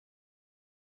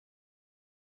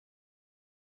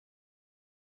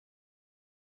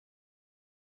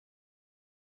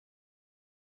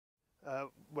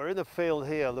We're in a field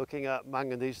here looking at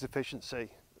manganese deficiency,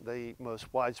 the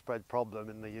most widespread problem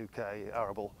in the UK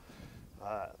arable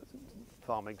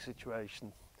farming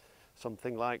situation.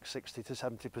 Something like 60 to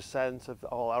 70% of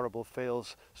all arable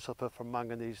fields suffer from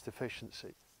manganese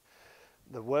deficiency.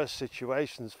 The worst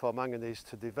situations for manganese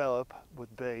to develop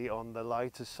would be on the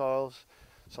lighter soils,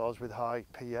 soils with high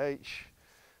pH,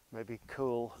 maybe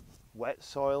cool, wet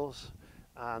soils,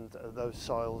 and those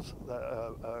soils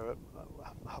that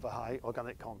have a high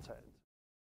organic content.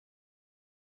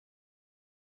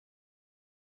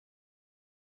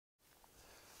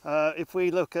 If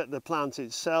we look at the plant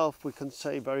itself, we can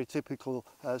see very typical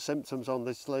symptoms on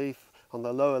this leaf. On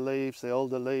the lower leaves, the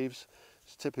older leaves,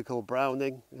 it's typical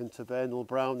browning, interveinal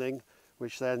browning,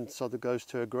 which then sort of goes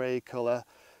to a grey colour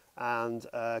and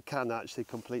can actually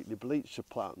completely bleach the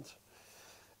plant.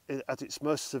 At its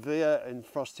most severe, in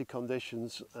frosty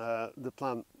conditions, the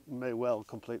plant may well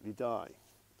completely die.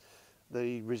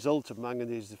 The result of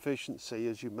manganese deficiency,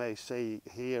 as you may see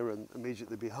here and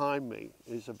immediately behind me,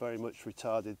 is a very much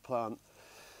retarded plant.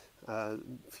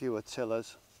 Fewer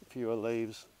tillers, fewer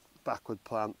leaves, backward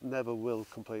plant, never will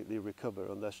completely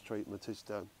recover unless treatment is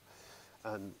done.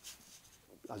 And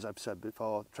as I've said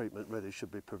before, treatment really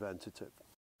should be preventative.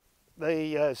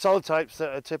 The soil types that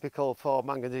are typical for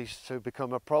manganese to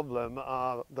become a problem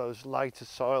are those lighter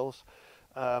soils,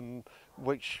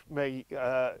 which may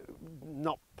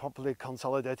not properly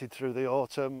consolidated through the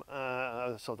autumn,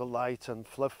 sort of light and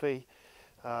fluffy,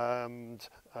 and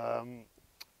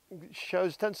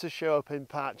tends to show up in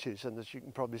patches, and as you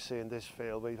can probably see in this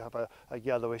field, we have a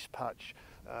yellowish patch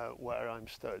where I'm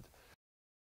stood.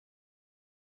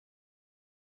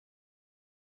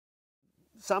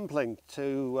 Sampling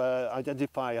to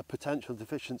identify a potential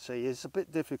deficiency is a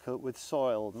bit difficult with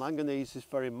soil. Manganese is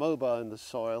very mobile in the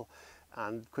soil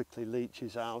and quickly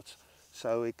leaches out,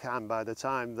 so it can, by the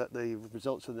time that the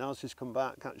results of the analysis come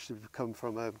back, actually come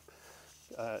from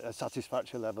a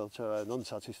satisfactory level to an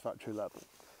unsatisfactory level.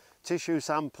 Tissue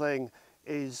sampling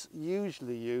is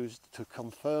usually used to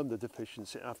confirm the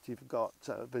deficiency after you've got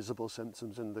visible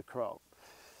symptoms in the crop.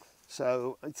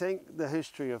 So I think the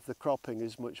history of the cropping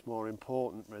is much more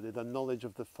important, really. The knowledge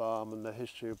of the farm and the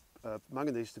history of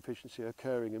manganese deficiency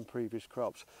occurring in previous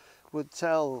crops would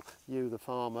tell you, the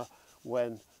farmer,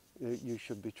 when you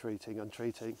should be treating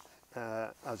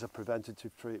as a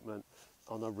preventative treatment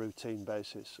on a routine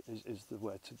basis is the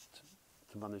way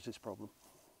to manage this problem.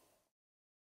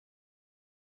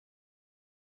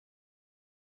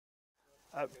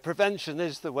 Prevention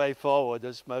is the way forward,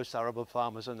 as most arable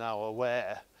farmers are now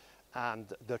aware.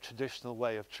 And the traditional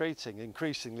way of treating,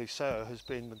 increasingly so, has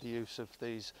been with the use of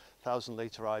these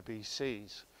 1,000-litre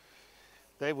IBCs.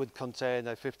 They would contain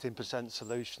a 15%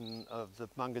 solution of the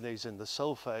manganese in the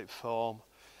sulphate form.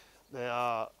 They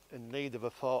are in need of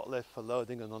a forklift for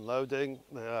loading and unloading.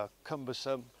 They are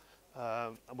cumbersome.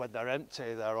 And when they're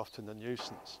empty, they're often a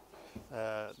nuisance.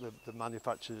 The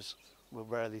manufacturers will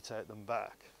rarely take them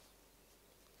back.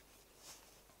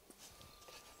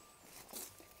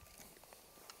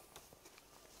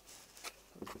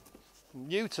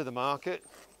 New to the market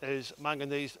is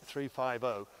Manganese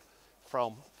 350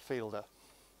 from Fielder.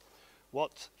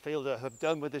 What Fielder have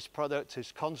done with this product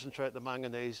is concentrate the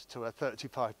manganese to a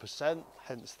 35%,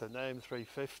 hence the name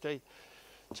 350,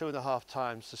 2.5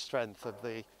 times the strength of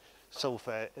the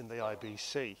sulphate in the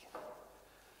IBC.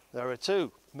 There are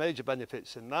two major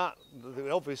benefits in that.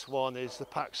 The obvious one is the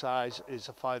pack size is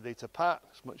a 5-litre pack,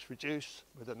 it's much reduced,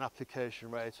 with an application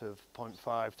rate of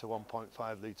 0.5 to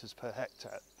 1.5 litres per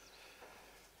hectare.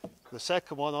 The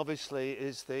second one, obviously,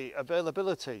 is the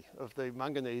availability of the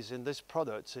manganese in this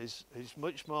product is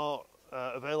much more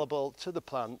available to the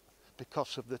plant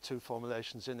because of the two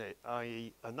formulations in it,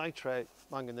 i.e. a nitrate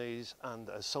manganese and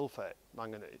a sulphate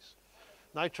manganese.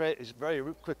 Nitrate is very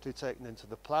quickly taken into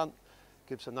the plant,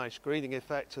 gives a nice greening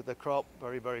effect to the crop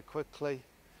very, very quickly.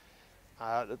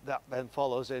 That then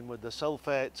follows in with the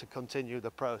sulphate to continue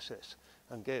the process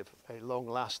and give a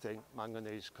long-lasting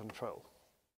manganese control.